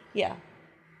blower. Yeah.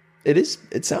 It is.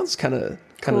 It sounds kind of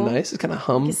nice. It's kind of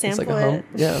hum. It's like a hum.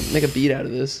 Yeah. Make a beat out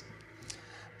of this.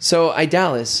 So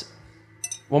Idalis,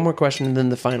 one more question and then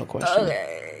the final question.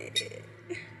 Okay.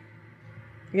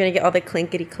 You're gonna get all the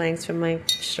clinkety clanks from my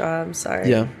straw. I'm sorry.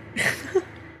 Yeah.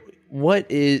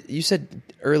 You said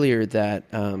earlier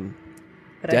that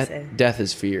death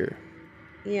is fear.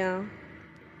 Yeah.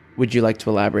 Would you like to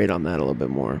elaborate on that a little bit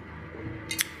more?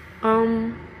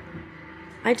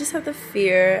 I just have the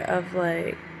fear of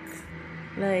like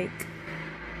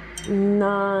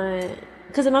not,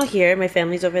 because I'm out here, my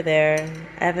family's over there.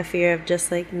 I have a fear of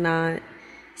just like not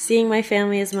seeing my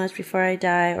family as much before I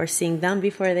die, or seeing them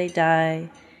before they die.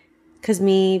 Because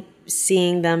me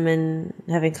seeing them and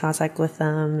having contact with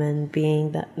them and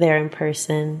being there in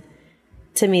person,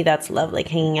 to me that's love, like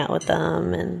hanging out with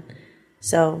them. And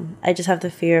so I just have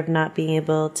the fear of not being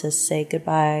able to say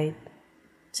goodbye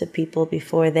to people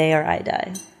before they or I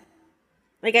die.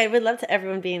 Like I would love to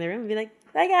everyone be in the room and be like,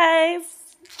 bye guys,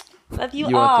 love you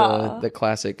all. You want the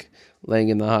classic laying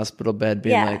in the hospital bed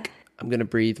being like, I'm going to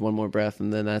breathe one more breath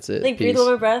and then that's it. Like breathe one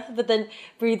more breath, but then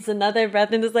breathes another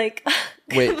breath and is like,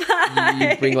 wait,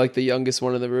 you bring like the youngest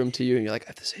one in the room to you and you're like, I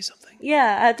have to say something.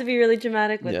 Yeah, I have to be really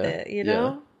dramatic with it, you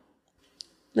know?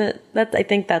 Yeah. That I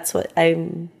think that's what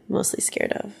I'm mostly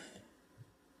scared of.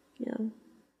 Yeah.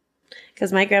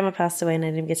 Because my grandma passed away and I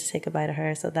didn't get to say goodbye to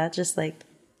her. So that just like,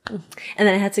 and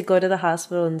then I had to go to the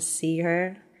hospital and see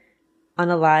her on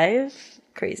a live.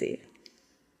 Crazy.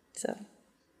 So.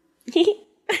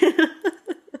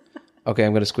 Okay,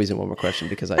 I'm going to squeeze in one more question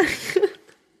because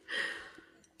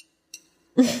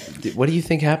what do you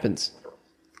think happens?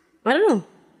 I don't know.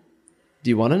 Do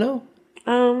you want to know?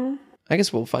 I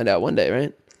guess we'll find out one day,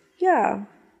 right? Yeah.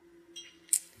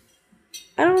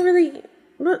 I don't really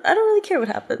care what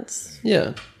happens.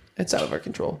 Yeah. It's out of our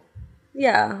control.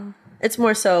 Yeah. It's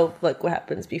more so like what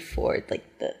happens before,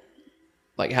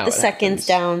 like how the seconds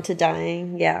down to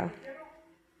dying. Yeah.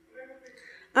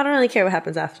 I don't really care what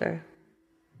happens after.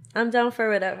 I'm down for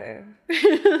whatever.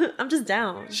 I'm just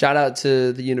down. Shout out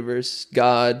to the universe,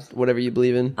 God, whatever you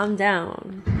believe in. I'm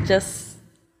down.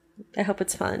 I hope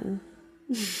it's fun.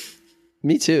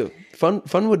 Me too.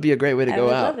 Fun would be a great way to go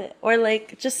out. I love it. Or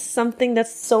like just something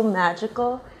that's so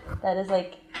magical that is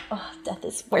like, oh, death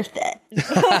is worth it.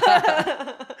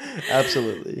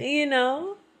 Absolutely. You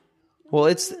know? Well,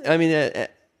 in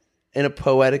a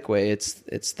poetic way,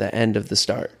 it's the end of the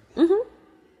start. Mm-hmm.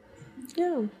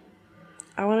 Yeah.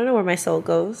 I want to know where my soul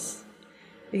goes.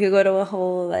 We could go to a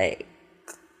whole, I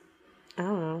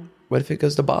don't know. What if it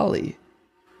goes to Bali?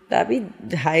 That'd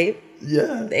be hype.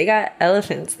 Yeah. They got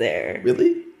elephants there.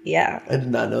 Really? Yeah. I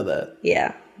did not know that.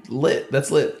 Yeah. Lit.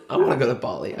 That's lit. I want to go to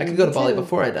Bali. I could go to Bali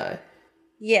before I die.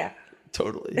 Yeah.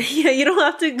 Totally. Yeah, you don't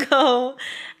have to go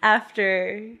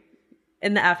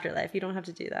in the afterlife. You don't have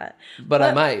to do that. But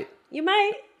I might. You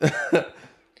might.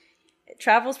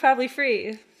 Travel's probably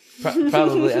free.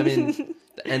 Probably. I mean,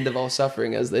 the end of all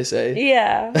suffering, as they say.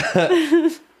 Yeah.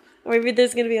 Or maybe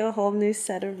there's gonna be a whole new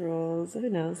set of rules. Who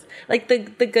knows? Like the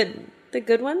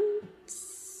good ones.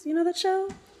 You know that show?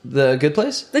 The Good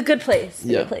Place? The Good Place. The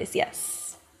Yeah. Good Place,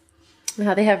 yes. And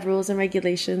how they have rules and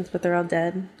regulations, but they're all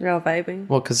dead. They're all vibing.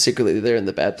 Well, because secretly they're in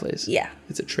the bad place. Yeah.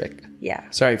 It's a trick. Yeah.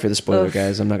 Sorry for the spoiler, Oof.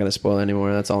 guys. I'm not going to spoil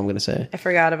anymore. That's all I'm going to say. I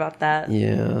forgot about that.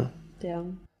 Yeah.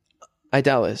 Damn.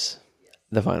 Idalis,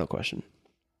 the final question.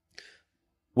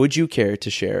 Would you care to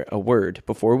share a word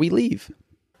before we leave?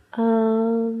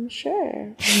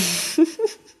 Sure.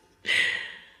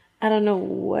 I don't know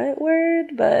what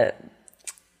word, but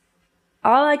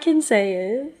all I can say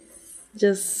is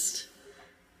just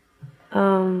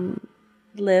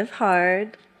live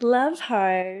hard, love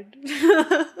hard,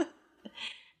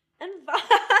 and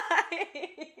bye.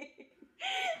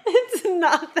 It's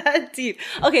not that deep.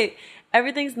 Okay,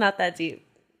 everything's not that deep.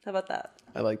 How about that?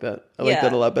 I like that. I like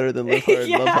that a lot better than live hard,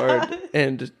 Yeah. love hard,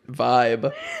 and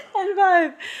vibe. And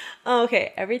vibe.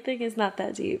 Okay, everything is not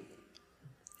that deep.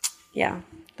 Yeah,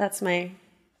 that's my...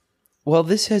 Well,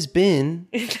 this has been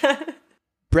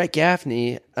Brett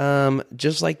Gaffney.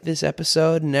 Just like this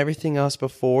episode and everything else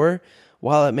before,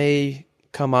 while it may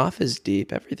come off as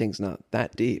deep, everything's not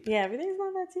that deep. Yeah, everything's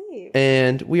not that deep.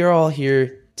 And we are all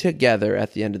here together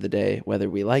at the end of the day, whether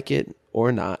we like it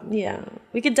or not. Yeah,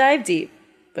 we could dive deep,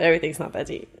 but everything's not that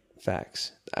deep.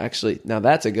 Facts. Actually, now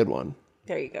that's a good one.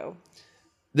 There you go.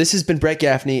 This has been Brett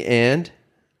Gaffney and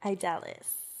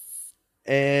Idalis.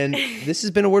 this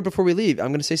has been a word before we leave. I'm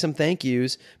going to say some thank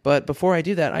yous, but before I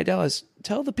do that, Idalis,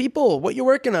 tell the people what you're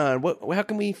working on. How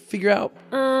can we figure out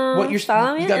what you're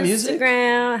Follow me you got on music?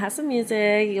 Instagram. I have some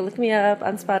music. You can look me up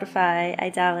on Spotify.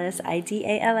 Idalis,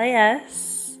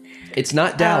 Idalis. It's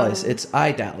not Dallas, it's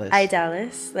Idalis.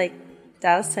 Idalis, like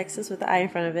Dallas, Texas, with the I in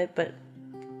front of it, but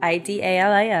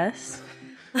Idalis.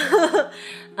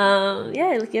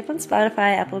 Yeah, look you up on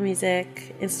Spotify, Apple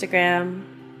Music, Instagram.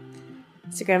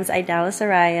 Instagram is Idalis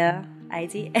Araya,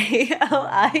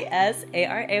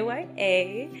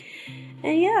 IDALISARAYA.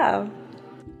 And yeah.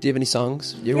 Do you have any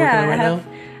songs you're working on right now?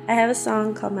 I have a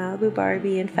song called Malibu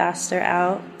Barbie and Faster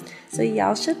out. So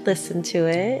y'all should listen to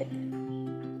it.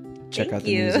 Check out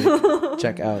the you. music.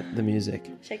 Check out the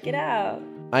music. Check it out.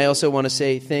 I also want to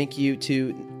say thank you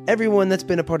to everyone that's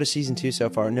been a part of season 2 so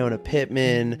far. Nona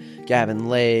Pittman, Gavin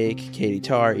Lake, Katie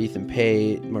Tarr, Ethan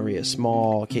Pate, Maria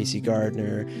Small, Casey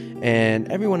Gardner,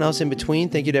 and everyone else in between.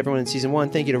 Thank you to everyone in season 1.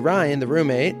 Thank you to Ryan, the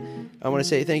roommate. I want to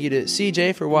say thank you to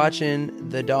CJ for watching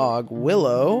the dog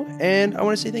Willow. And I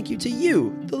want to say thank you to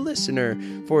you, the listener,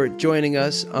 for joining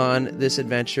us on this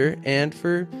adventure and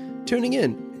for tuning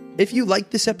in. If you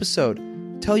like this episode,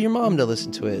 tell your mom to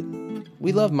listen to it.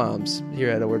 We love moms here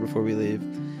at A Word Before We Leave.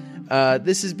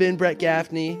 This has been Brett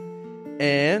Gaffney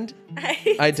and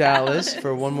Idalis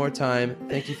for one more time.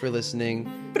 Thank you for listeing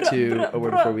to A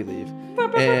Word Before We Leave.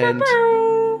 And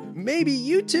maybe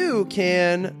you too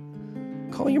can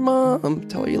call your mom,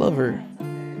 tell her you love her.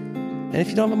 And if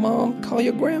you don't have a mom, call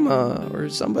your grandma or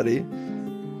somebody.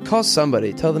 Call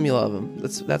somebody. Tell them you love them.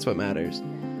 That's what matters.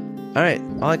 All right.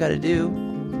 All I got to do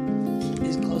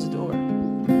is close the door.